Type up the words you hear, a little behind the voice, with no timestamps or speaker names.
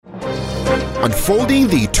unfolding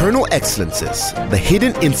the eternal excellences, the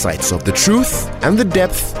hidden insights of the truth, and the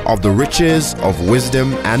depth of the riches of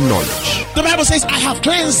wisdom and knowledge. The Bible says, I have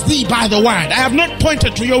cleansed thee by the word. I have not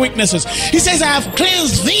pointed to your weaknesses. He says, I have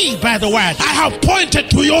cleansed thee by the word. I have pointed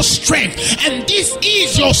to your strength. And this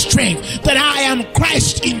is your strength, that I am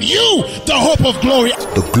Christ in you, the hope of glory.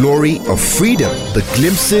 The glory of freedom, the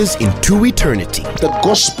glimpses into eternity. The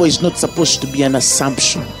gospel is not supposed to be an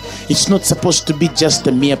assumption. It's not supposed to be just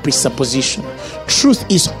a mere presupposition. Truth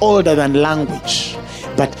is older than language,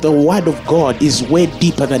 but the word of God is way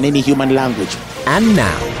deeper than any human language. And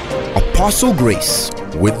now, Apostle Grace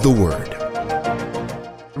with the word.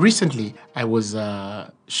 Recently, I was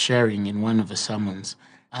sharing in one of the sermons,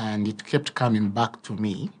 and it kept coming back to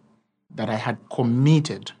me that I had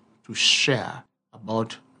committed to share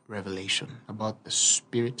about revelation, about the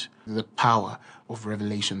spirit, the power of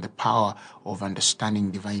revelation, the power of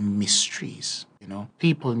understanding divine mysteries. You know,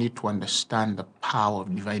 people need to understand the power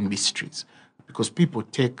of divine mysteries, because people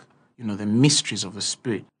take, the mysteries of the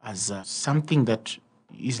spirit as something that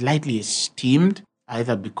is lightly esteemed,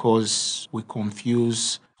 either because we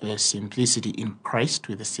confuse the simplicity in Christ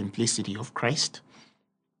with the simplicity of Christ.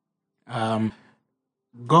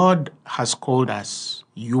 God has called us,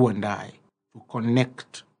 you and I, to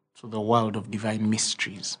connect to the world of divine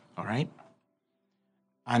mysteries, all right?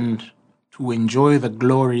 And to enjoy the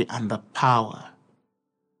glory and the power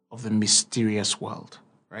of the mysterious world,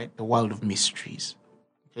 right? The world of mysteries,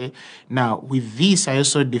 okay? Now, with this, I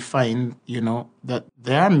also define, that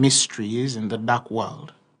there are mysteries in the dark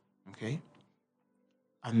world, okay?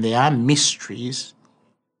 And there are mysteries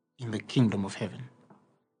in the kingdom of heaven.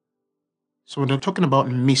 So when we're talking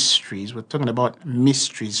about mysteries, we're talking about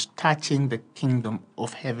mysteries touching the kingdom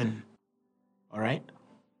of heaven. All right?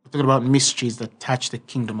 We're talking about mysteries that touch the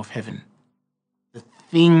kingdom of heaven. The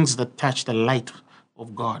things that touch the light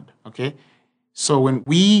of God. Okay? So when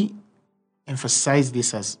we emphasize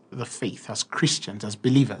this as the faith, as Christians, as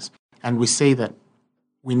believers, and we say that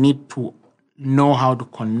we need to know how to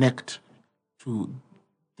connect to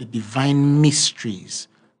the divine mysteries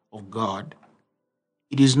of God,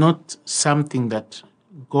 it is not something that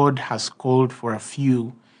God has called for a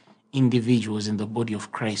few individuals in the body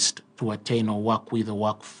of Christ to attain or work with or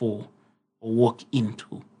work for or walk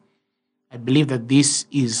into. I believe that this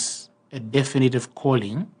is a definitive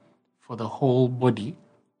calling for the whole body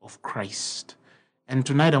of Christ. And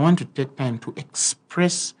tonight I want to take time to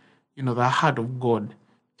express, the heart of God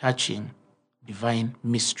touching divine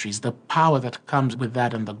mysteries, the power that comes with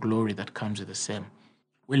that and the glory that comes with the same.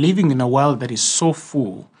 We're living in a world that is so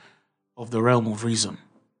full of the realm of reason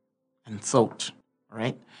and thought,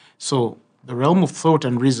 right? So the realm of thought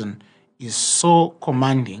and reason is so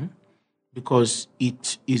commanding because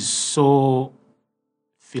it is so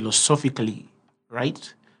philosophically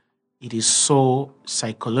right. It is so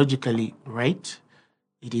psychologically right.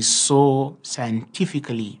 It is so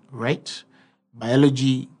scientifically right.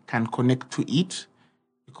 Biology can connect to it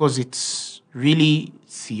because it's really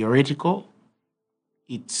theoretical.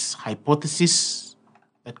 It's hypothesis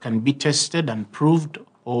that can be tested and proved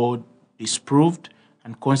or disproved,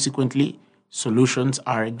 and consequently, solutions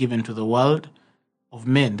are given to the world of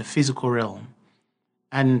men, the physical realm.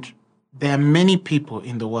 And there are many people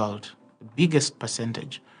in the world, the biggest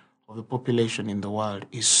percentage of the population in the world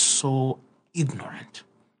is so ignorant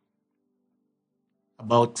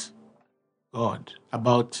about God,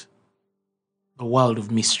 about the world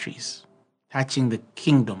of mysteries, touching the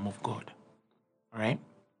kingdom of God. All right?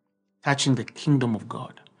 Touching the kingdom of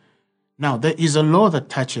God. Now, there is a law that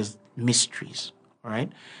touches mysteries, all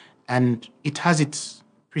right? And it has its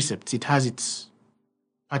precepts, it has its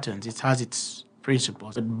patterns, it has its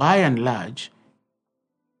principles. But by and large,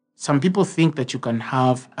 some people think that you can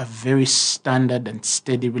have a very standard and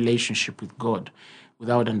steady relationship with God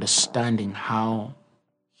without understanding how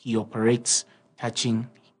He operates, touching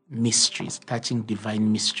mysteries, touching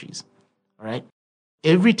divine mysteries, all right?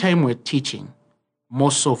 Every time we're teaching, more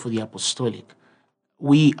so for the apostolic,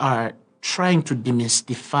 we are trying to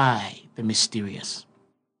demystify the mysterious.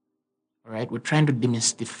 All right? We're trying to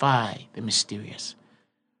demystify the mysterious.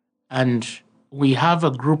 And we have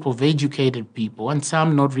a group of educated people, and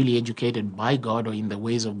some not really educated by God or in the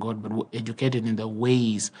ways of God, but educated in the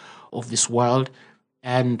ways of this world.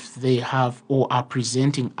 And they have or are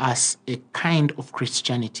presenting us a kind of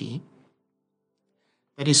Christianity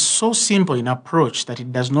that is so simple in approach that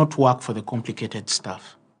it does not work for the complicated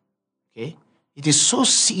stuff. Okay? It is so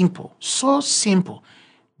simple,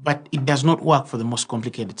 but it does not work for the most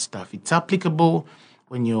complicated stuff. It's applicable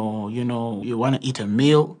when you want to eat a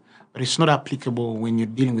meal, but it's not applicable when you're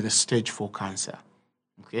dealing with a stage 4 cancer.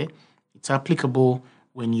 Okay? It's applicable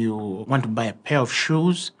when you want to buy a pair of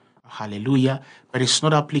shoes. Hallelujah. But it's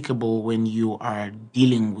not applicable when you are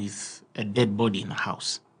dealing with a dead body in the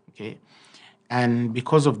house. Okay. And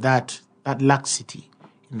because of that laxity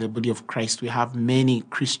in the body of Christ, we have many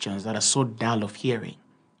Christians that are so dull of hearing.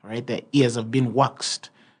 All right. Their ears have been waxed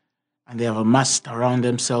and they have amassed around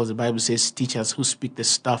themselves, the Bible says, teachers who speak the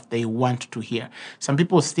stuff they want to hear. Some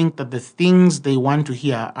people think that the things they want to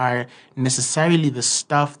hear are necessarily the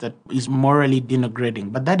stuff that is morally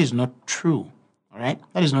denigrating, but that is not true. All right?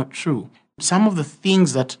 That is not true. Some of the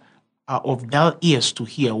things that are of dull ears to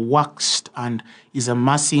hear, waxed, and is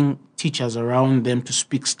amassing teachers around them to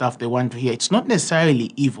speak stuff they want to hear, it's not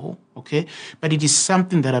necessarily evil, okay? But it is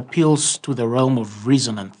something that appeals to the realm of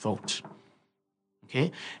reason and thought. Okay?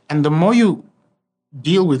 And the more you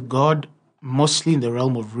deal with God, mostly in the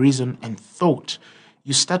realm of reason and thought,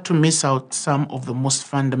 you start to miss out some of the most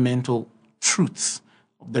fundamental truths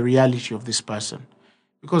of the reality of this person.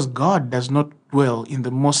 Because God does not dwell in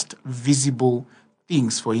the most visible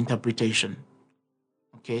things for interpretation.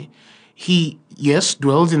 Okay? He, yes,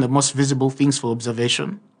 dwells in the most visible things for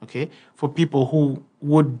observation. Okay? For people who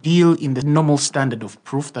would deal in the normal standard of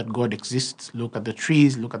proof that God exists. Look at the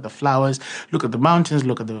trees, look at the flowers, look at the mountains,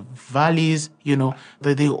 look at the valleys,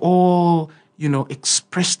 that they all,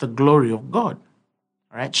 express the glory of God.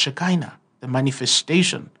 All right? Shekinah, the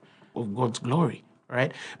manifestation of God's glory. All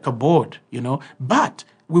right? Kabod, But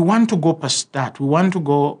we want to go past that. We want to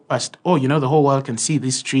go past, the whole world can see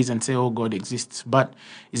these trees and say, oh, God exists. But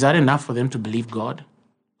is that enough for them to believe God?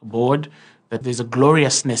 Kabod, that there's a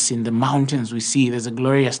gloriousness in the mountains we see, there's a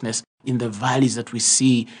gloriousness in the valleys that we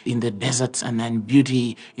see, in the deserts, and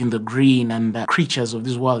beauty in the green and the creatures of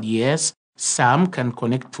this world. Yes, some can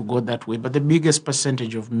connect to God that way, but the biggest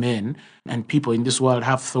percentage of men and people in this world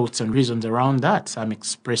have thoughts and reasons around that. Some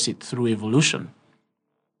express it through evolution.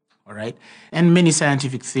 All right? And many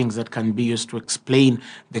scientific things that can be used to explain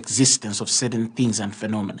the existence of certain things and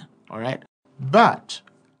phenomena. All right? But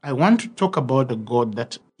I want to talk about a God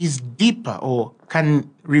that is deeper or can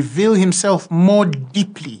reveal himself more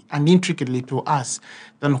deeply and intricately to us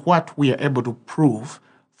than what we are able to prove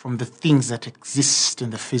from the things that exist in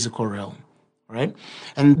the physical realm, right?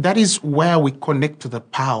 And that is where we connect to the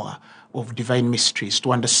power of divine mysteries,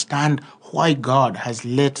 to understand why God has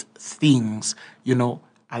let things,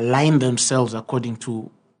 align themselves according to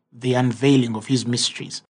the unveiling of his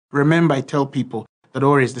mysteries. Remember, I tell people that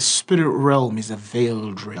always the spirit realm is a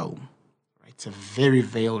veiled realm. It's a very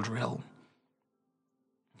veiled realm.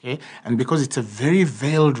 Okay? And because it's a very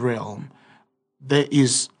veiled realm, there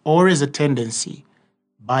is always a tendency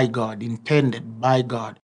by God, intended by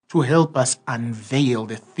God, to help us unveil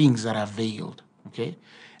the things that are veiled. Okay?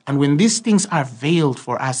 And when these things are veiled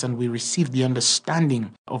for us and we receive the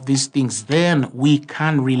understanding of these things, then we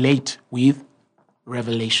can relate with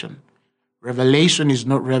revelation. Revelation is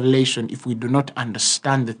not revelation if we do not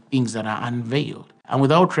understand the things that are unveiled. And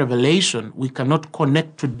without revelation, we cannot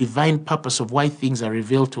connect to divine purpose of why things are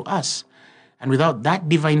revealed to us. And without that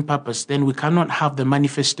divine purpose, then we cannot have the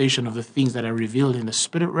manifestation of the things that are revealed in the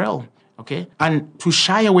spirit realm. Okay? And to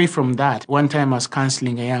shy away from that, one time I was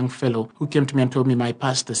counseling a young fellow who came to me and told me my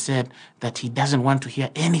pastor said that he doesn't want to hear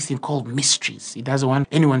anything called mysteries. He doesn't want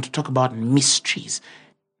anyone to talk about mysteries.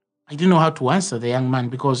 I didn't know how to answer the young man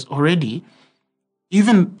because already,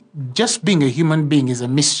 even just being a human being is a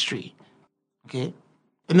mystery. Okay?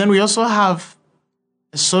 And then we also have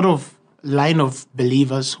a sort of line of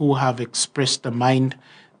believers who have expressed the mind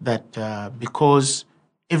that because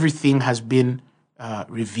everything has been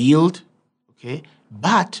revealed, okay,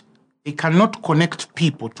 but they cannot connect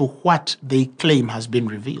people to what they claim has been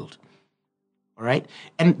revealed. All right?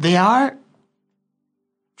 And they are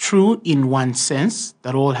true in one sense,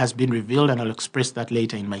 that all has been revealed, and I'll express that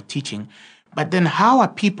later in my teaching. But then how are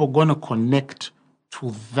people going to connect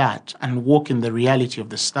to that and walk in the reality of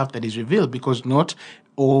the stuff that is revealed? Because not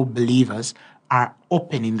all believers are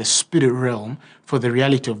open in the spirit realm for the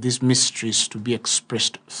reality of these mysteries to be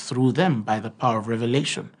expressed through them by the power of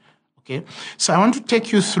revelation. Okay? So I want to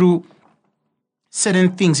take you through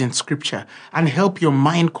certain things in Scripture and help your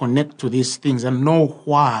mind connect to these things and know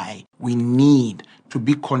why we need to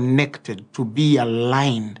be connected, to be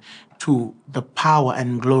aligned to the power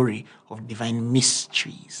and glory of divine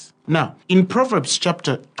mysteries. Now, in Proverbs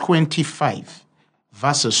chapter 25,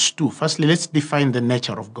 verses 2, firstly, let's define the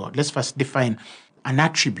nature of God. Let's first define an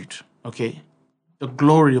attribute, okay? The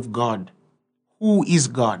glory of God. Who is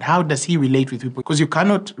God? How does he relate with people? Because you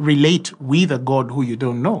cannot relate with a God who you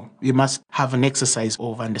don't know. You must have an exercise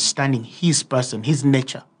of understanding his person, his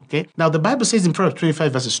nature, okay? Now, the Bible says in Proverbs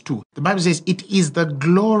 25, verses 2, the Bible says, it is the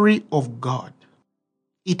glory of God.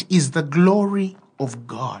 It is the glory of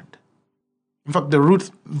God. In fact, the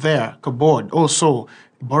root there, kabod, also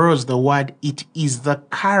borrows the word, it is the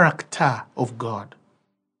character of God.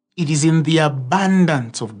 It is in the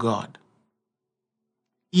abundance of God.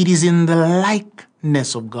 It is in the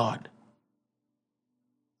likeness of God.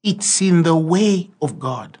 It's in the way of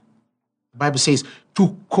God. The Bible says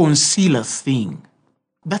to conceal a thing.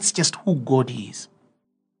 That's just who God is.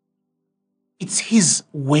 It's his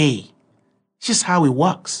way. It's just how he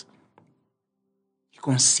works. He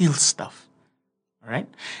conceals stuff. All right?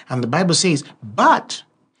 And the Bible says, but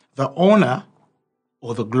the honor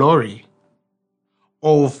or the glory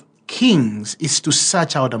of kings is to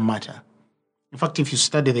search out a matter. In fact, if you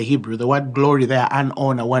study the Hebrew, the word glory there and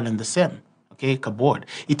honor one and the same. Okay, kabod.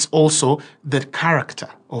 It's also the character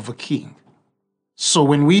of a king. So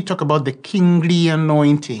when we talk about the kingly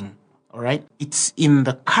anointing, all right, it's in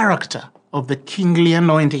the character of the kingly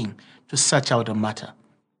anointing to search out a matter.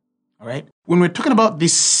 All right? When we're talking about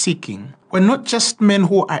this seeking, we're not just men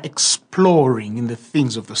who are exploring in the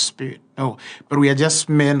things of the Spirit. No, but we are just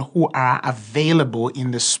men who are available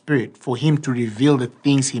in the Spirit for him to reveal the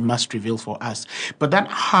things he must reveal for us. But that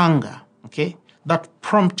hunger, okay, that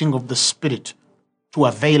prompting of the Spirit to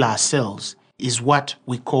avail ourselves is what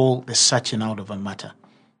we call the searching out of a matter.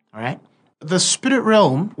 All right? The spirit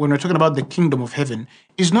realm, when we're talking about the kingdom of heaven,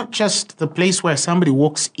 is not just the place where somebody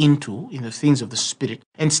walks into in the things of the Spirit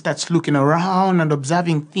and starts looking around and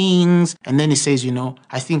observing things, and then he says,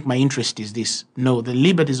 I think my interest is this. No, the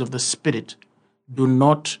liberties of the Spirit do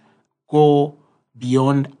not go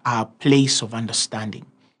beyond our place of understanding.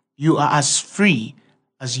 You are as free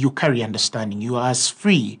as you carry understanding. You are as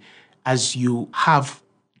free as you have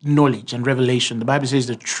knowledge and revelation. The Bible says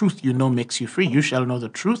the truth you know makes you free. You shall know the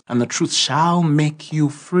truth, and the truth shall make you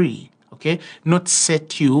free. Okay? Not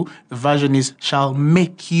set you. The version is shall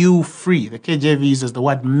make you free. The KJV uses the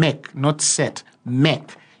word make, not set.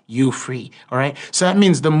 Make you free. All right? So that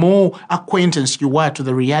means the more acquaintance you are to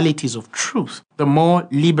the realities of truth, the more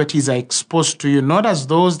liberties are exposed to you, not as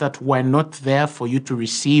those that were not there for you to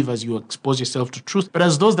receive as you expose yourself to truth, but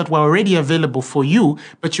as those that were already available for you,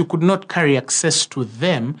 but you could not carry access to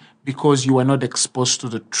them because you were not exposed to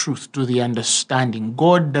the truth, to the understanding.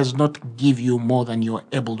 God does not give you more than you are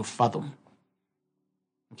able to fathom.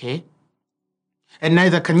 Okay? And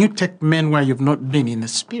neither can you take men where you've not been in the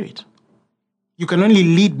Spirit. You can only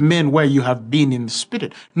lead men where you have been in the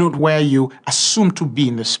Spirit, not where you assume to be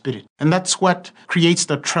in the Spirit. And that's what creates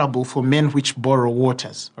the trouble for men which borrow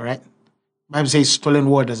waters, all right? The Bible says stolen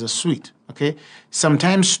waters are sweet, okay?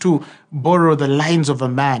 Sometimes to borrow the lines of a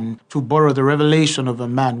man, to borrow the revelation of a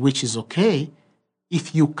man, which is okay,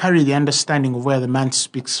 if you carry the understanding of where the man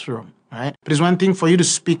speaks from. Right? But it's one thing for you to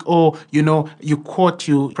speak,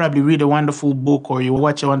 you probably read a wonderful book or you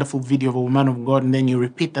watch a wonderful video of a woman of God and then you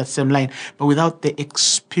repeat that same line, but without the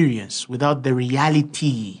experience, without the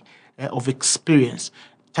reality of experience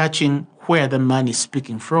touching where the man is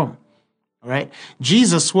speaking from. All right?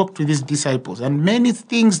 Jesus walked with his disciples, and many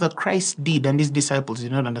things that Christ did and his disciples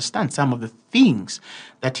did not understand. Some of the things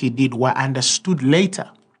that he did were understood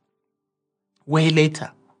later, way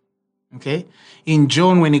later. Okay, in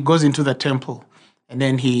John, when he goes into the temple and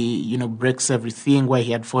then he, breaks everything where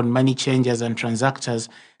he had found money changers and transactors.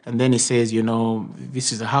 And then he says,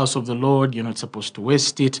 this is the house of the Lord. You're not supposed to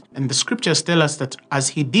waste it. And the scriptures tell us that as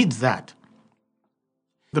he did that,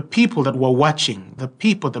 the people that were watching, the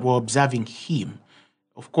people that were observing him,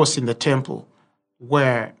 of course, in the temple,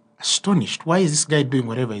 were astonished. Why is this guy doing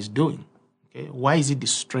whatever he's doing? Okay, why is he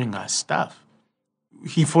destroying our stuff?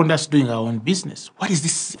 He found us doing our own business. What is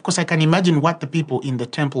this? Of course, I can imagine what the people in the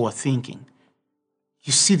temple were thinking.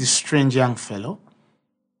 You see this strange young fellow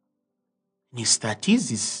in his 30s,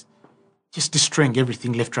 he's just destroying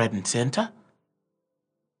everything left, right, and center.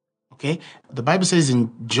 Okay? The Bible says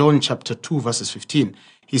in John chapter 2, verses 15,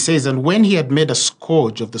 he says, and when he had made a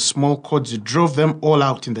scourge of the small cords, he drove them all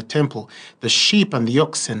out in the temple, the sheep and the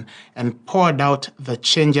oxen, and poured out the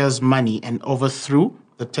changers' money and overthrew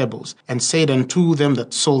the tables, and said unto them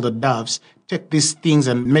that sold the doves, take these things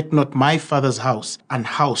and make not my Father's house an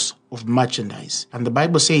house of merchandise. And the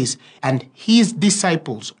Bible says, and his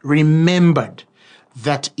disciples remembered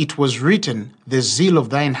that it was written, the zeal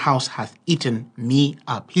of thine house hath eaten me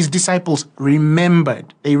up. His disciples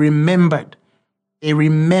remembered. They remembered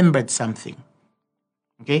something.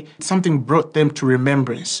 Okay? Something brought them to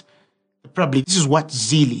remembrance. Probably this is what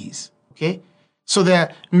zeal is. Okay? So there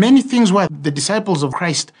are many things where the disciples of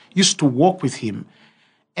Christ used to walk with him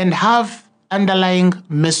and have underlying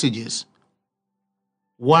messages,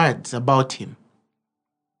 words about him,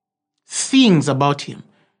 things about him,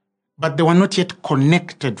 but they were not yet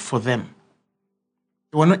connected for them.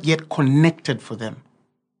 They were not yet connected for them.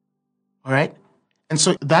 All right? And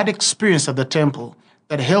so that experience at the temple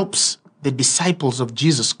that helps the disciples of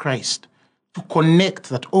Jesus Christ to connect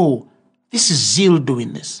that, oh, this is zeal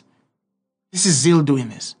doing this. This is zeal doing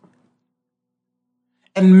this.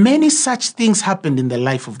 And many such things happened in the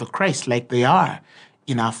life of the Christ, like they are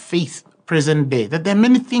in our faith present day. That there are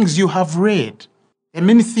many things you have read. There are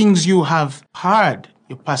many things you have heard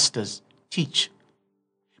your pastors teach.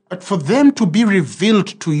 But for them to be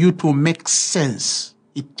revealed to you to make sense,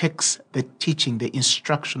 it takes the teaching, the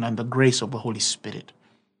instruction, and the grace of the Holy Spirit.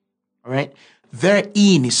 All right?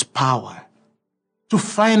 Therein is power. To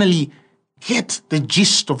finally get the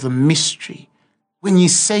gist of the mystery. When he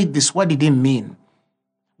said this, what did he mean?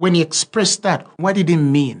 When he expressed that, what did he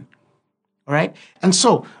mean? All right? And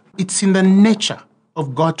so, it's in the nature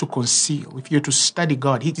of God to conceal. If you're to study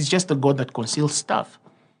God, He is just the God that conceals stuff.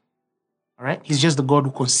 All right? He's just the God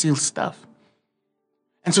who conceals stuff.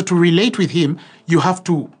 And so to relate with Him, you have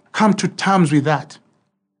to come to terms with that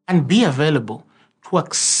and be available to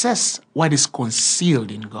access what is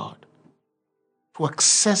concealed in God. To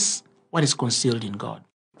access what is concealed in God.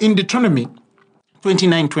 In Deuteronomy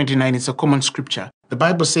 29:29, it's a common scripture. The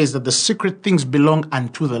Bible says that the secret things belong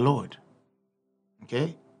unto the Lord.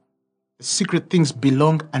 Okay? The secret things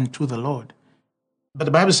belong unto the Lord. But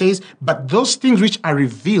the Bible says, but those things which are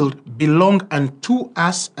revealed belong unto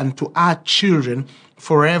us and to our children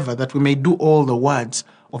forever, that we may do all the words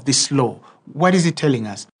of this law. What is he telling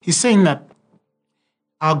us? He's saying that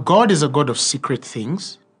our God is a God of secret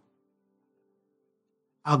things.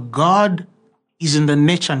 Our God is in the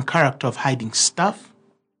nature and character of hiding stuff.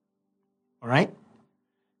 All right?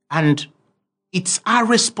 And it's our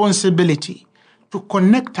responsibility to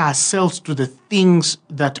connect ourselves to the things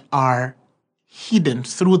that are hidden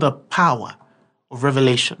through the power of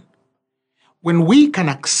revelation. When we can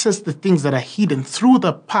access the things that are hidden through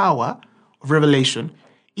the power of revelation,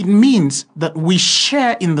 it means that we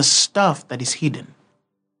share in the stuff that is hidden.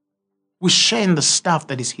 We share in the stuff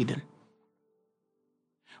that is hidden.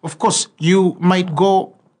 Of course, you might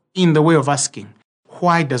go in the way of asking,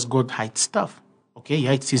 why does God hide stuff? Okay,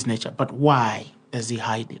 yeah, it's His nature, but why does He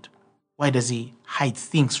hide it? Why does He hide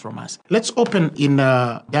things from us? Let's open in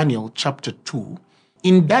Daniel chapter 2.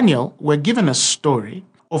 In Daniel, we're given a story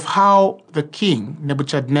of how the king,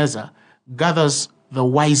 Nebuchadnezzar, gathers the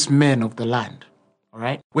wise men of the land. All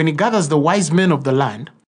right? When he gathers the wise men of the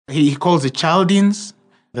land, he calls the Chaldeans,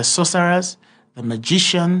 the sorcerers, the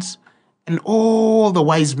magicians, and all the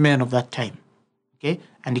wise men of that time. Okay?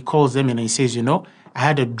 And he calls them and he says, you know, I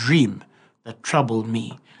had a dream that troubled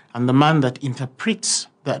me. And the man that interprets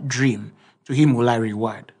that dream, to him will I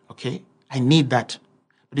reward. Okay? I need that.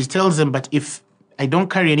 But he tells them, but if I don't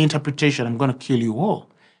carry an interpretation, I'm going to kill you all.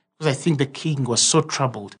 Because I think the king was so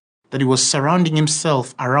troubled that he was surrounding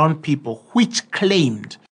himself around people which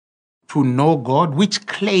claimed to know God, which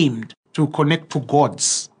claimed to connect to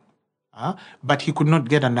gods. But he could not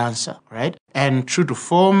get an answer, right? And true to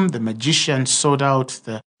form, the magicians sought out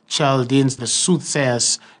the Chaldeans, the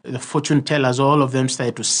soothsayers, the fortune tellers, all of them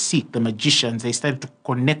started to seek the magicians. They started to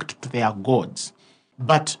connect to their gods.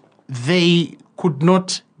 But they could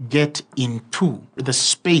not get into the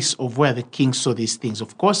space of where the king saw these things.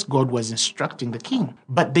 Of course, God was instructing the king,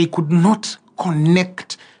 but they could not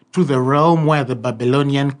connect to the realm where the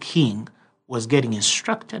Babylonian king was getting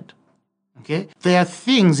instructed. Okay? There are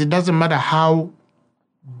things, it doesn't matter how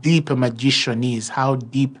deep a magician is, how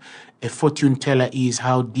deep a fortune teller is,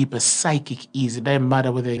 how deep a psychic is. It doesn't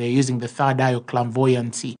matter whether they're using the third eye or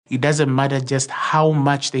clairvoyancy. It doesn't matter just how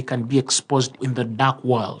much they can be exposed in the dark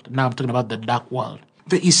world. Now I'm talking about the dark world.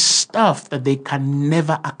 There is stuff that they can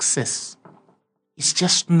never access. It's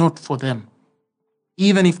just not for them.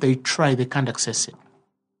 Even if they try, they can't access it.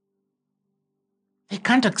 They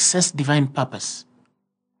can't access divine purpose.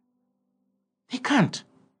 They can't.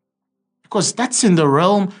 Because that's in the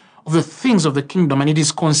realm of the things of the kingdom, and it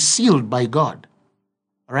is concealed by God.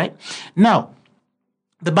 All right? Now,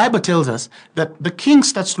 the Bible tells us that the king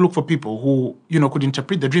starts to look for people who, could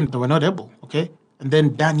interpret the dream. They were not able, okay? And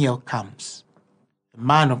then Daniel comes, the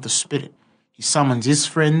man of the Spirit. He summons his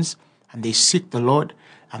friends, and they seek the Lord.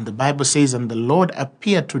 And the Bible says, and the Lord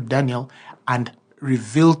appeared to Daniel and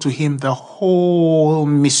revealed to him the whole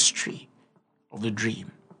mystery of the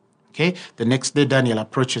dream. Okay? The next day, Daniel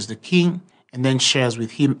approaches the king and then shares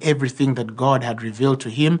with him everything that God had revealed to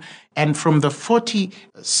him. And from the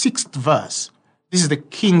 46th verse, this is the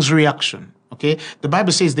king's reaction. Okay? The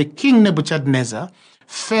Bible says the king Nebuchadnezzar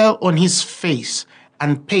fell on his face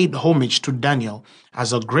and paid homage to Daniel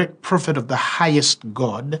as a great prophet of the highest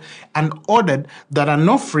God, and ordered that an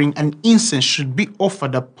offering and incense should be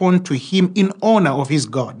offered upon to him in honor of his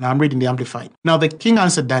God. Now I'm reading the Amplified. Now the king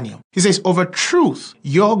answered Daniel. He says, of a truth,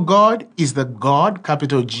 your God is the God,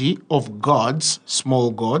 capital G, of gods, small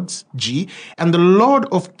gods, G, and the Lord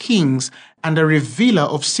of kings, and a revealer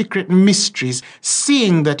of secret mysteries,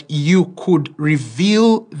 seeing that you could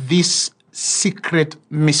reveal this secret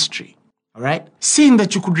mystery. All right? Seeing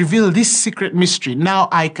that you could reveal this secret mystery, now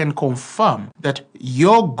I can confirm that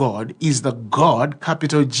your God is the God,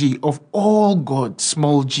 capital G, of all gods,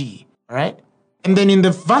 small g. All right? And then in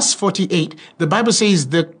the verse 48, the Bible says,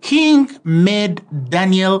 the king made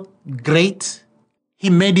Daniel great. He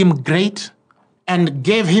made him great and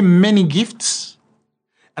gave him many gifts.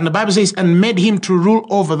 And the Bible says, and made him to rule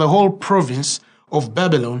over the whole province of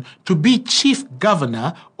Babylon, to be chief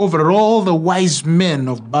governor over all the wise men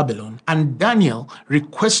of Babylon. And Daniel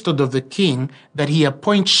requested of the king that he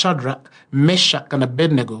appoint Shadrach, Meshach, and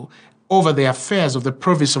Abednego over the affairs of the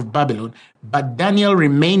province of Babylon. But Daniel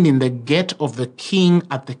remained in the gate of the king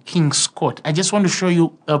at the king's court. I just want to show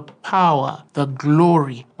you the power, the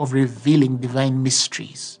glory of revealing divine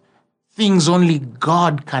mysteries. Things only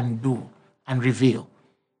God can do and reveal.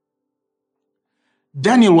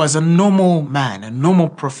 Daniel was a normal man, a normal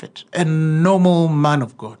prophet, a normal man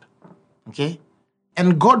of God. Okay?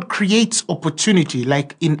 And God creates opportunity.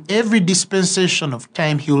 Like in every dispensation of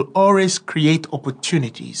time, he will always create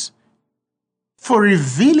opportunities for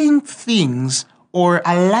revealing things or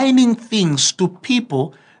aligning things to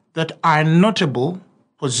people that are notable,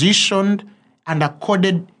 positioned, and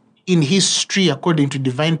accorded in history according to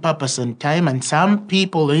divine purpose and time. And some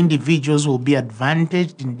people or individuals will be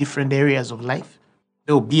advantaged in different areas of life.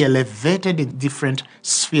 They'll be elevated in different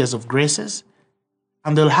spheres of graces,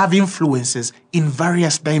 and they'll have influences in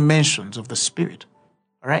various dimensions of the spirit.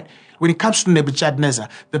 All right? When it comes to Nebuchadnezzar,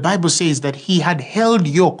 the Bible says that he had held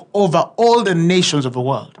yoke over all the nations of the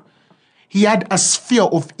world. He had a sphere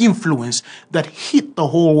of influence that hit the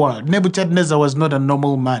whole world. Nebuchadnezzar was not a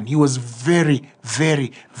normal man. He was very,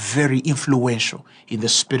 very, very influential in the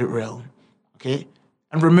spirit realm. Okay?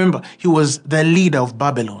 And remember, he was the leader of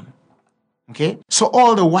Babylon. Okay? So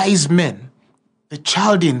all the wise men, the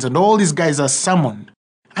Chaldeans, and all these guys are summoned,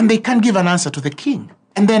 and they can't give an answer to the king.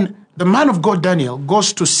 And then the man of God, Daniel,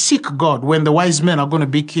 goes to seek God when the wise men are going to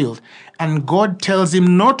be killed. And God tells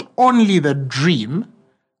him not only the dream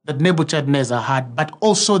that Nebuchadnezzar had, but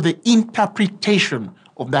also the interpretation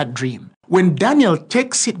of that dream. When Daniel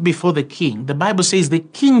takes it before the king, the Bible says the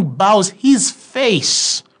king bows his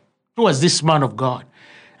face towards this man of God.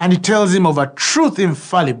 And he tells him of a truth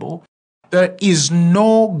infallible. There is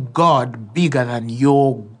no God bigger than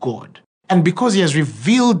your God. And because he has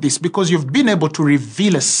revealed this, because you've been able to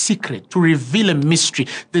reveal a secret, to reveal a mystery,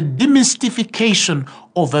 the demystification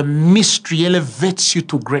of a mystery elevates you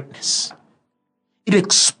to greatness. It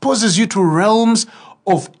exposes you to realms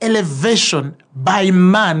of elevation by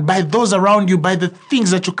man, by those around you, by the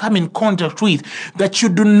things that you come in contact with, that you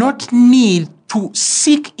do not need to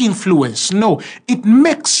seek influence. No, it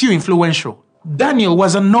makes you influential. Daniel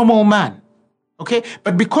was a normal man. Okay,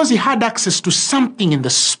 but because he had access to something in the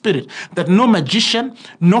spirit that no magician,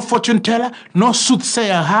 no fortune teller, no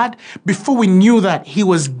soothsayer had, before we knew that, he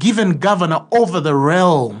was given governor over the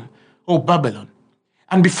realm of Babylon.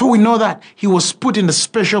 And before we know that, he was put in a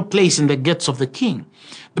special place in the gates of the king.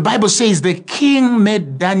 The Bible says the king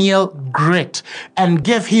made Daniel great and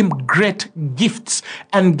gave him great gifts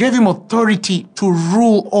and gave him authority to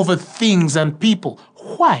rule over things and people.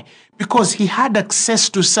 Why? Because he had access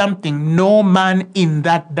to something no man in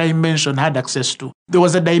that dimension had access to. There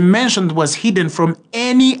was a dimension that was hidden from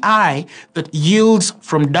any eye that yields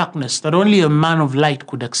from darkness, that only a man of light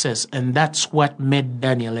could access. And that's what made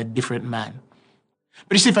Daniel a different man.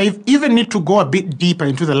 But you see, if I even need to go a bit deeper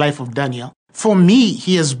into the life of Daniel, for me,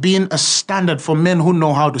 he has been a standard for men who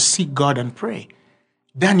know how to seek God and pray.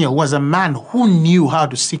 Daniel was a man who knew how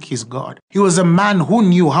to seek his God. He was a man who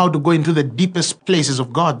knew how to go into the deepest places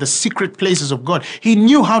of God, the secret places of God. He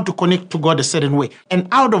knew how to connect to God a certain way. And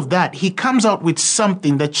out of that, he comes out with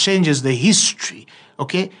something that changes the history,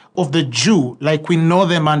 okay, of the Jew, like we know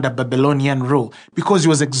them under Babylonian rule, because he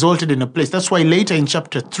was exalted in a place. That's why later in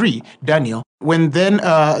chapter 3, Daniel, when then,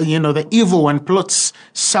 the evil one plots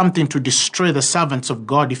something to destroy the servants of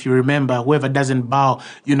God, if you remember, whoever doesn't bow,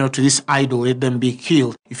 to this idol, let them be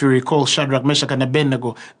killed. If you recall, Shadrach, Meshach, and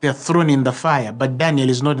Abednego, they're thrown in the fire, but Daniel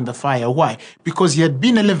is not in the fire. Why? Because he had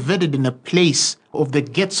been elevated in a place of the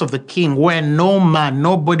gates of the king where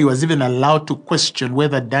nobody was even allowed to question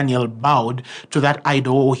whether Daniel bowed to that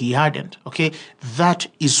idol or he hadn't. Okay, that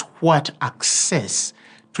is what access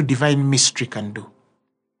to divine mystery can do.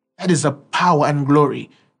 That is the power and glory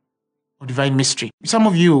of divine mystery. Some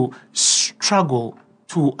of you struggle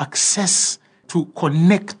to access, to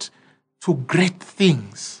connect to great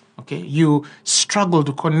things. Okay, you struggle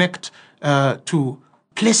to connect to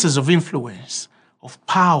places of influence, of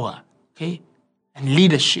power, okay, and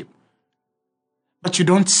leadership. But you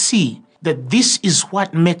don't see that this is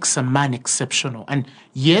what makes a man exceptional. And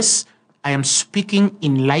yes, I am speaking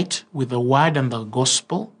in light with the word and the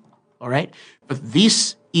gospel, all right? But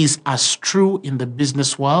this is as true in the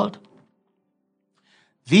business world.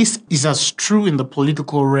 This is as true in the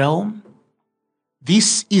political realm.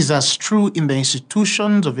 This is as true in the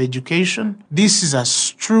institutions of education. This is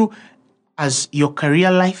as true as your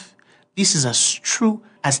career life. This is as true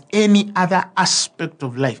as any other aspect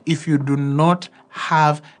of life. If you do not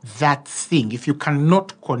have that thing, if you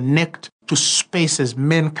cannot connect to spaces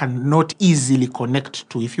men cannot easily connect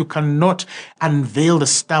to, if you cannot unveil the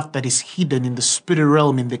stuff that is hidden in the spirit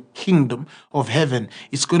realm, in the kingdom of heaven,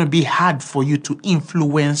 it's going to be hard for you to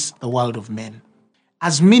influence the world of men.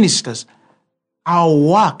 As ministers, our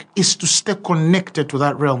work is to stay connected to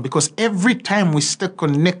that realm, because every time we stay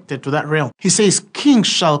connected to that realm, he says, kings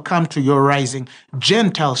shall come to your rising,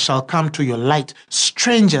 Gentiles shall come to your light,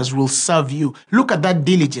 strangers will serve you. Look at that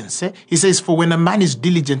diligence. He says, for when a man is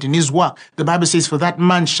diligent in his work, the Bible says, for that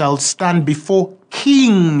man shall stand before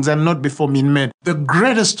kings and not before mean men. The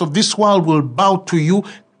greatest of this world will bow to you,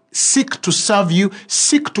 seek to serve you,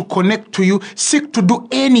 seek to connect to you, seek to do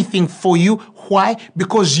anything for you. Why?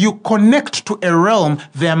 Because you connect to a realm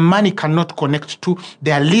their money cannot connect to,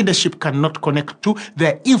 their leadership cannot connect to,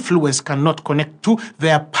 their influence cannot connect to,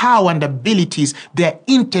 their power and abilities, their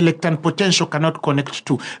intellect and potential cannot connect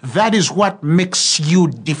to. That is what makes you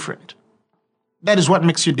different. That is what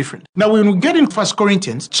makes you different. Now, when we get in 1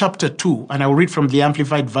 Corinthians chapter 2, and I'll read from the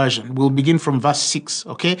Amplified Version, we'll begin from verse 6,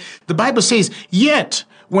 okay? The Bible says, yet,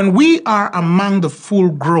 when we are among the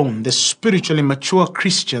full-grown, the spiritually mature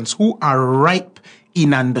Christians who are ripe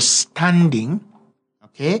in understanding,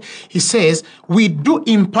 okay, he says, we do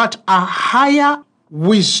impart a higher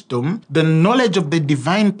wisdom, the knowledge of the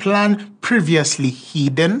divine plan previously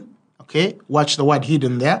hidden. Okay, watch the word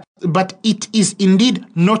hidden there. But it is indeed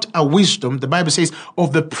not a wisdom, the Bible says,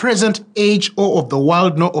 of the present age or of the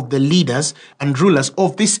world, nor of the leaders and rulers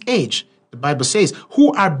of this age. The Bible says,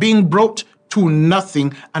 who are being brought to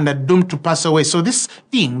nothing and are doomed to pass away. So this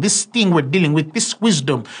thing we're dealing with, this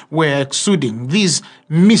wisdom we're exuding, these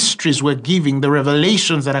mysteries we're giving, the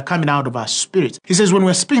revelations that are coming out of our spirits. He says, when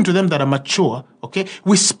we're speaking to them that are mature, okay,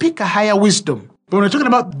 we speak a higher wisdom. But when we're talking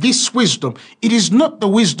about this wisdom, it is not the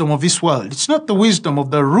wisdom of this world. It's not the wisdom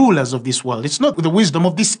of the rulers of this world. It's not the wisdom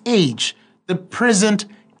of this age, the present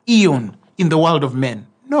eon in the world of men.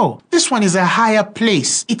 No, this one is a higher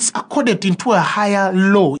place. It's accorded into a higher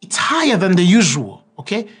law. It's higher than the usual,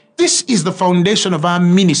 okay? This is the foundation of our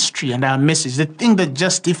ministry and our message, the thing that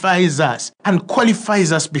justifies us and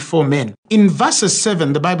qualifies us before men. In verses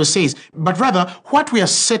 7, the Bible says, but rather what we are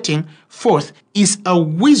setting forth is a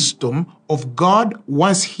wisdom of God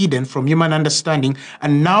once hidden from human understanding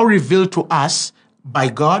and now revealed to us by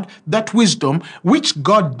God, that wisdom which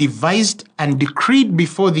God devised and decreed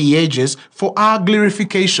before the ages for our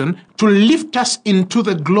glorification, to lift us into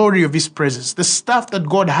the glory of his presence. The stuff that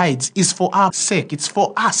God hides is for our sake. It's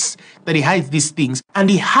for us that he hides these things. And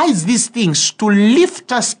he hides these things to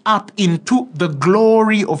lift us up into the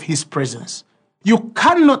glory of his presence. You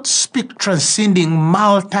cannot speak transcending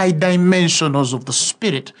multi-dimensionals of the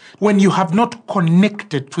Spirit when you have not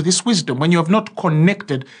connected to this wisdom, when you have not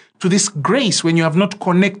connected to this grace, when you have not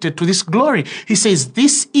connected to this glory. He says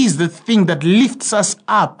this is the thing that lifts us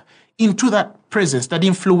up into that presence, that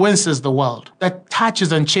influences the world, that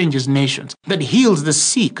touches and changes nations, that heals the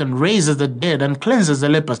sick and raises the dead and cleanses the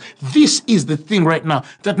lepers. This is the thing right now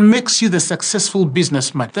that makes you the successful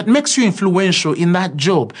businessman, that makes you influential in that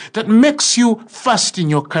job, that makes you first in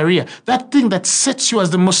your career, that thing that sets you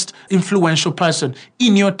as the most influential person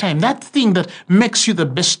in your time, that thing that makes you the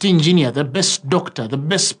best engineer, the best doctor, the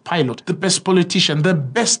best pilot, the best politician, the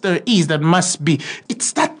best there is that must be.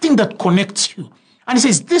 It's that thing that connects you. And he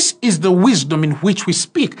says, this is the wisdom in which we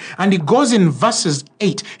speak. And he goes in verses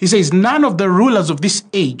 8. He says, none of the rulers of this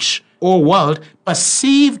age or world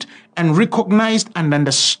perceived and recognized and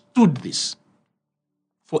understood this.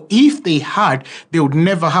 For if they had, they would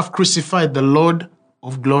never have crucified the Lord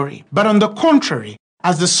of glory. But on the contrary,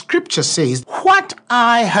 as the scripture says, what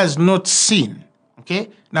eye has not seen. Okay?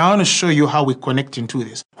 Now I want to show you how we connect into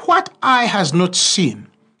this. What eye has not seen,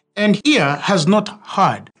 and ear has not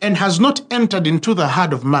heard, and has not entered into the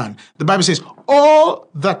heart of man. The Bible says, all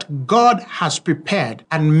that God has prepared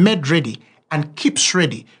and made ready and keeps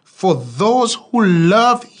ready for those who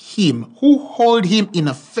love him, who hold him in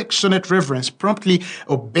affectionate reverence, promptly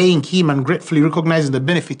obeying him and gratefully recognizing the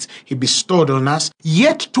benefits he bestowed on us.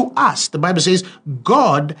 Yet to us, the Bible says,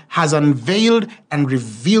 God has unveiled and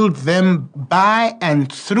revealed them by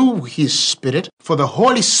and through his Spirit. For the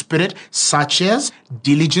Holy Spirit, such as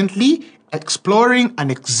diligently exploring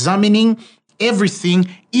and examining everything,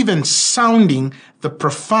 even sounding the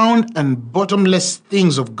profound and bottomless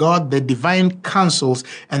things of God, the divine counsels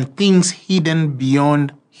and things hidden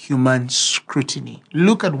beyond human scrutiny.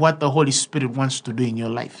 Look at what the Holy Spirit wants to do in your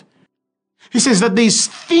life. He says that these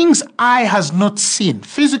things eye has not seen,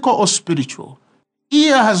 physical or spiritual,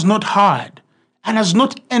 ear has not heard, and has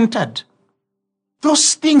not entered.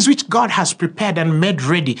 Those things which God has prepared and made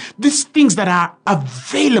ready, these things that are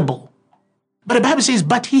available. But the Bible says,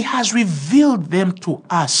 but he has revealed them to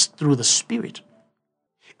us through the Spirit.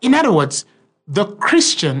 In other words, the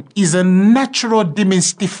Christian is a natural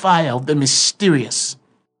demystifier of the mysterious.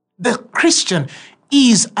 The Christian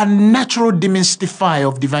is a natural demystifier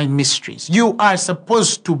of divine mysteries. You are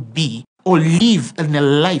supposed to be or live in a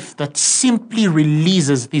life that simply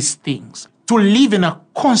releases these things. To live in a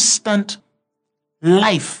constant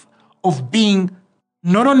life of being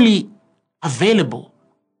not only available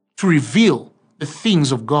to reveal the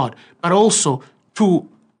things of God, but also to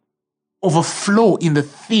overflow in the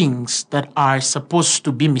things that are supposed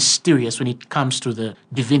to be mysterious when it comes to the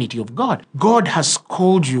divinity of God. God has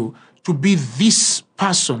called you to be this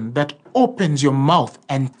person that opens your mouth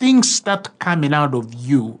and things start coming out of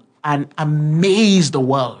you and amaze the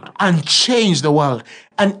world and change the world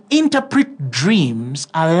and interpret dreams,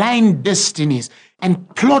 align destinies,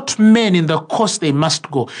 and plot men in the course they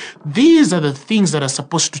must go. These are the things that are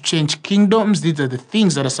supposed to change kingdoms. These are the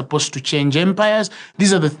things that are supposed to change empires.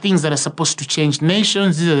 These are the things that are supposed to change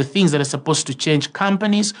nations. These are the things that are supposed to change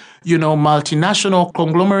companies, multinational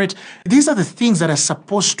conglomerates. These are the things that are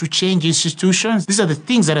supposed to change institutions. These are the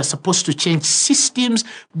things that are supposed to change systems.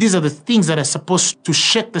 These are the things that are supposed to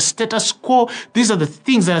shake the status quo. These are the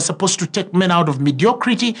things that are supposed to take men out of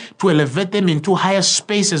mediocrity, to elevate them into higher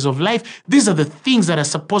spaces of life. These are the things that are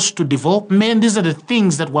supposed to develop men. These are the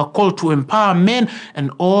things that were called to empower men.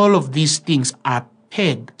 And all of these things are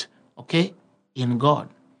pegged, in God.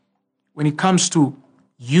 When it comes to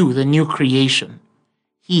you, the new creation,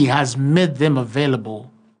 he has made them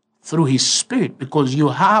available through his Spirit, because you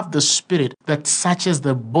have the Spirit that searches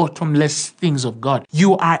the bottomless things of God.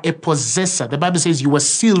 You are a possessor. The Bible says you were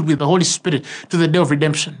sealed with the Holy Spirit to the day of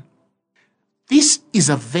redemption. This is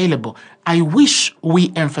available. I wish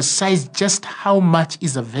we emphasize just how much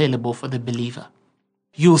is available for the believer.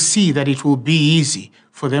 You'll see that it will be easy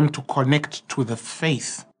for them to connect to the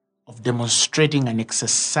faith of demonstrating and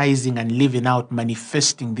exercising and living out,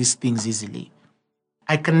 manifesting these things easily.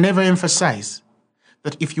 I can never emphasize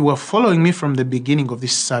that if you were following me from the beginning of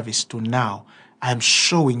this service to now, I am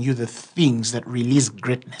showing you the things that release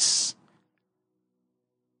greatness.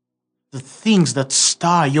 The things that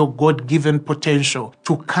stir your God-given potential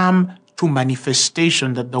to come to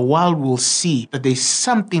manifestation, that the world will see that there's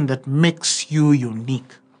something that makes you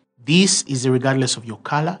unique. This is regardless of your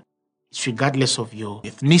color, it's regardless of your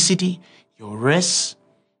ethnicity, your race,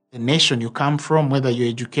 the nation you come from, whether you're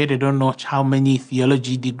educated or not, how many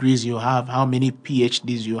theology degrees you have, how many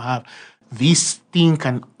PhDs you have. This thing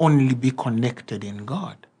can only be connected in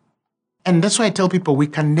God. And that's why I tell people we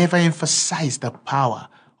can never emphasize the power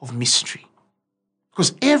of mystery.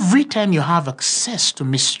 Because every time you have access to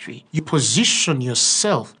mystery, you position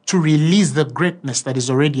yourself to release the greatness that is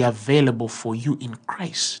already available for you in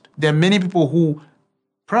Christ. There are many people who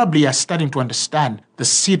probably are starting to understand the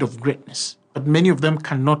seed of greatness, but many of them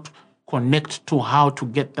cannot connect to how to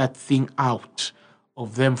get that thing out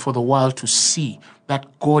of them for the world to see,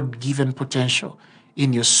 that God-given potential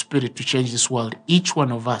in your spirit to change this world. Each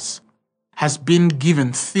one of us has been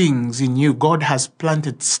given things in you. God has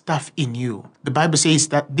planted stuff in you. The Bible says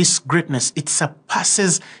that this greatness, it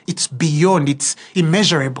surpasses, it's beyond, it's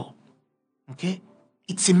immeasurable.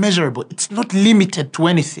 It's immeasurable. It's not limited to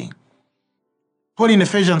anything. Paul in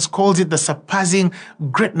Ephesians calls it the surpassing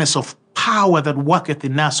greatness of power that worketh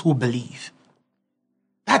in us who believe.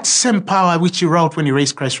 That same power which he wrought when he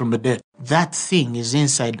raised Christ from the dead, that thing is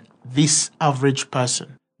inside this average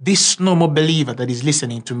person, this normal believer that is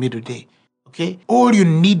listening to me today. All you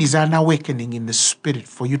need is an awakening in the spirit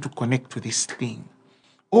for you to connect to this thing.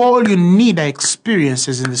 All you need are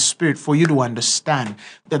experiences in the Spirit for you to understand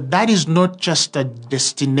that that is not just a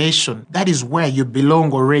destination. That is where you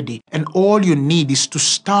belong already. And all you need is to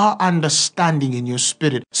start understanding in your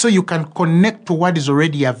spirit so you can connect to what is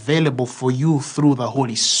already available for you through the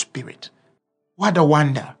Holy Spirit. What a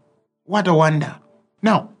wonder. What a wonder.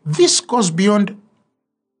 Now, this goes beyond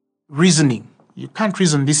reasoning. You can't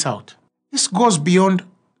reason this out. This goes beyond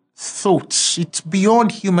thoughts. It's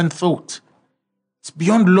beyond human thought. It's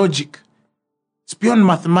beyond logic. It's beyond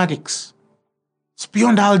mathematics. It's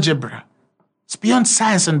beyond algebra. It's beyond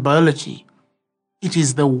science and biology. It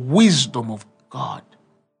is the wisdom of God.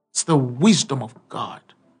 It's the wisdom of God.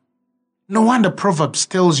 No wonder Proverbs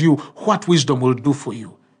tells you what wisdom will do for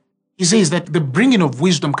you. He says that the bringing of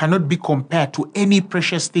wisdom cannot be compared to any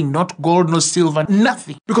precious thing, not gold, no silver,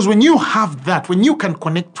 nothing. Because when you have that, when you can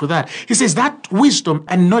connect to that, he says that wisdom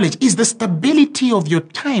and knowledge is the stability of your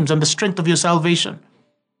times and the strength of your salvation.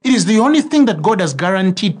 It is the only thing that God has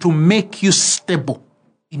guaranteed to make you stable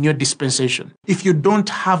in your dispensation. If you don't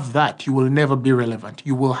have that, you will never be relevant.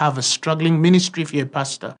 You will have a struggling ministry if you're a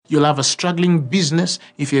pastor. You'll have a struggling business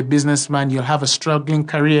if you're a businessman. You'll have a struggling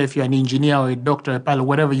career if you're an engineer or a doctor, a pilot,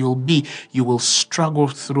 whatever you'll be. You will struggle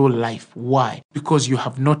through life. Why? Because you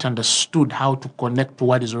have not understood how to connect to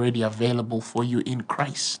what is already available for you in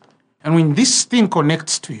Christ. And when this thing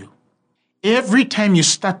connects to you, every time you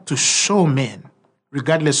start to show men,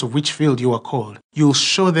 regardless of which field you are called, you'll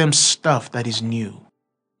show them stuff that is new.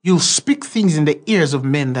 You'll speak things in the ears of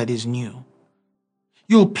men that is new.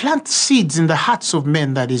 You'll plant seeds in the hearts of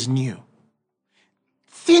men that is new.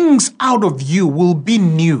 Things out of you will be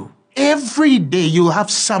new. Every day you'll have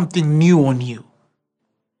something new on you.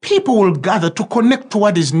 People will gather to connect to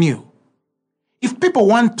what is new. If people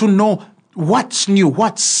want to know what's new,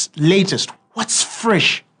 what's latest, what's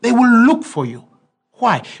fresh, they will look for you.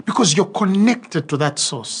 Why? Because you're connected to that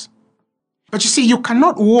source. But you see, you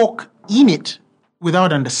cannot walk in it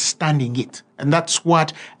without understanding it. And that's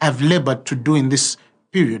what I've labored to do in this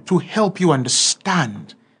period, to help you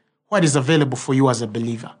understand what is available for you as a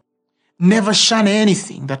believer. Never shun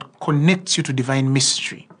anything that connects you to divine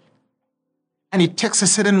mystery. And it takes a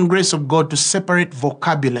certain grace of God to separate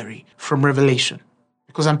vocabulary from revelation.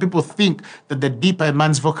 Because some people think that the deeper a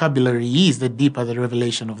man's vocabulary is, the deeper the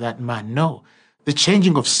revelation of that man. No. The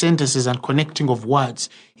changing of sentences and connecting of words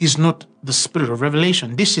is not the spirit of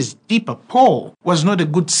revelation. This is deeper. Paul was not a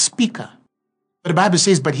good speaker. But the Bible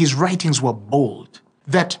says, but his writings were bold.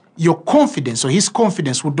 That your confidence or his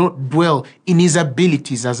confidence would not dwell in his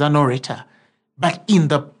abilities as an orator, but in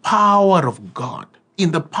the power of God.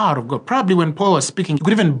 In the power of God. Probably when Paul was speaking, he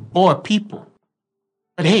could even bore people.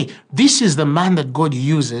 But hey, this is the man that God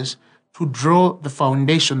uses to draw the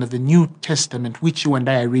foundation of the New Testament, which you and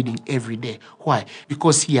I are reading every day. Why?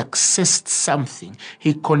 Because he accessed something.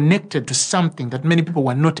 He connected to something that many people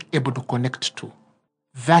were not able to connect to.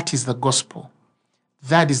 That is the gospel.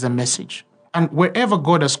 That is the message. And wherever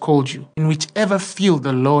God has called you, in whichever field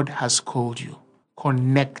the Lord has called you,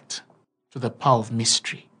 connect to the power of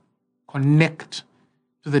mystery. Connect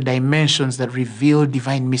to the dimensions that reveal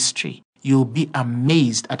divine mystery. You'll be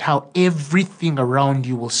amazed at how everything around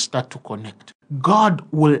you will start to connect. God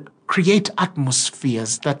will create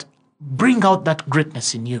atmospheres that bring out that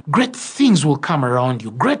greatness in you. Great things will come around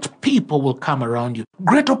you. Great people will come around you.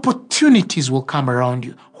 Great opportunities will come around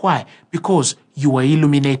you. Why? Because you are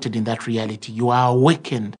illuminated in that reality. You are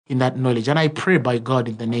awakened in that knowledge. And I pray by God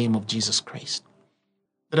in the name of Jesus Christ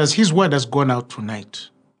that as his word has gone out tonight,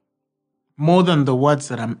 more than the words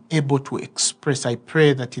that I'm able to express, I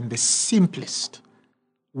pray that in the simplest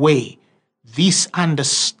way, this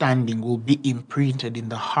understanding will be imprinted in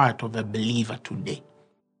the heart of a believer today.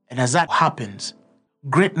 And as that happens,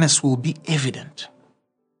 greatness will be evident.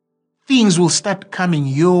 Things will start coming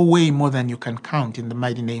your way more than you can count in the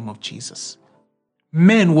mighty name of Jesus.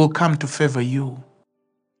 Men will come to favor you.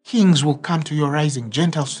 Kings will come to your rising,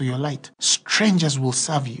 Gentiles to your light. Strangers will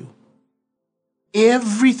serve you.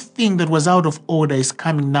 Everything that was out of order is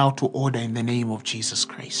coming now to order in the name of Jesus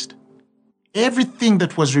Christ. Everything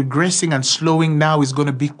that was regressing and slowing now is going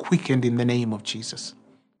to be quickened in the name of Jesus.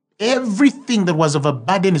 Everything that was of a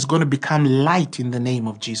burden is going to become light in the name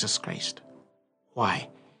of Jesus Christ. Why?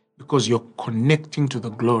 Because you're connecting to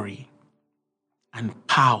the glory and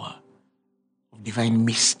power of divine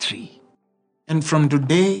mystery. And from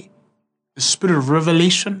today, the spirit of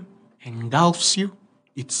revelation engulfs you,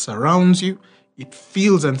 it surrounds you, it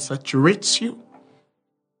fills and saturates you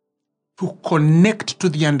to connect to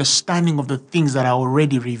the understanding of the things that are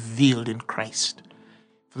already revealed in Christ.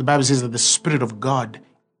 For the Bible says that the Spirit of God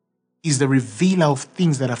is the revealer of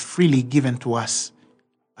things that are freely given to us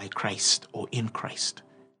by Christ or in Christ.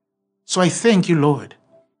 So I thank you, Lord,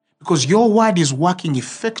 because your word is working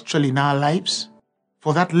effectually in our lives.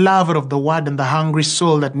 For that lover of the word and the hungry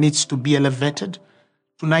soul that needs to be elevated,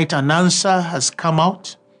 tonight an answer has come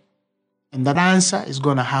out, and that answer is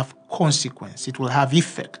going to have consequence. It will have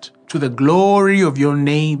effect to the glory of your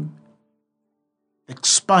name,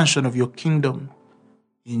 expansion of your kingdom.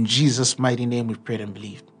 In Jesus' mighty name we pray and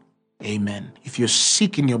believe. Amen. If you're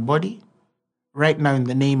sick in your body, right now in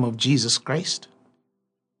the name of Jesus Christ,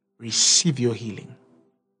 receive your healing.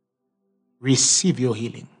 Receive your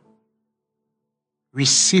healing.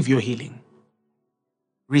 Receive your healing.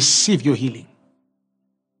 Receive your healing.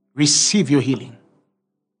 Receive your healing.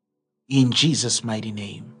 In Jesus' mighty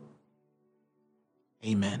name.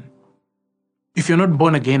 Amen. If you're not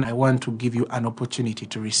born again, I want to give you an opportunity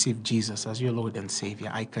to receive Jesus as your Lord and Savior.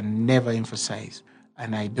 I can never emphasize,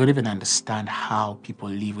 and I don't even understand how people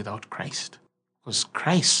live without Christ. Because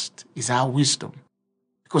Christ is our wisdom.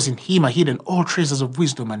 Because in him are hidden all treasures of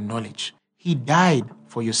wisdom and knowledge. He died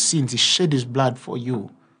for your sins. He shed his blood for you,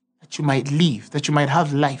 that you might live, that you might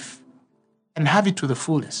have life, and have it to the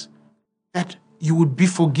fullest, that you would be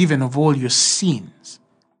forgiven of all your sins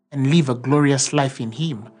and live a glorious life in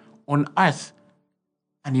him on earth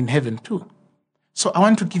and in heaven too. So I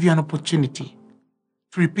want to give you an opportunity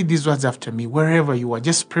to repeat these words after me wherever you are.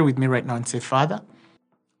 Just pray with me right now and say, Father,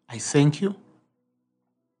 I thank you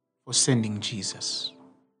for sending Jesus.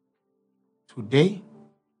 Today,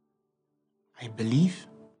 I believe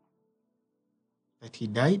that he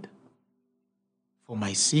died for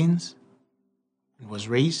my sins and was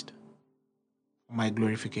raised for my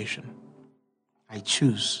glorification. I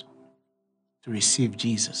choose to receive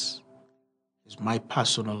Jesus as my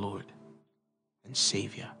personal Lord and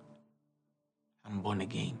Savior. I'm born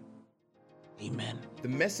again. Amen. The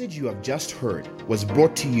message you have just heard was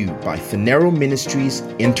brought to you by Phaneroo Ministries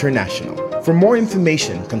International. For more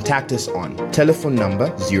information, contact us on telephone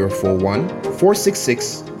number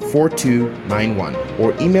 041-466-4291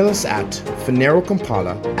 or email us at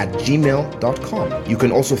phanerokampala@gmail.com. You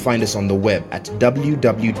can also find us on the web at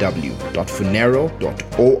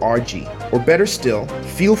www.phaneroo.org. Or better still,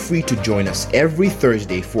 feel free to join us every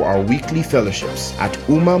Thursday for our weekly fellowships at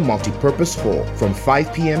Uma Multipurpose Hall from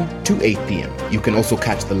 5 p.m. to 8 p.m. You can also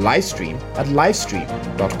catch the live stream at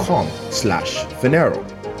livestream.com/Phaneroo.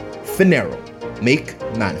 Phaneroo, make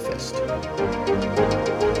manifest.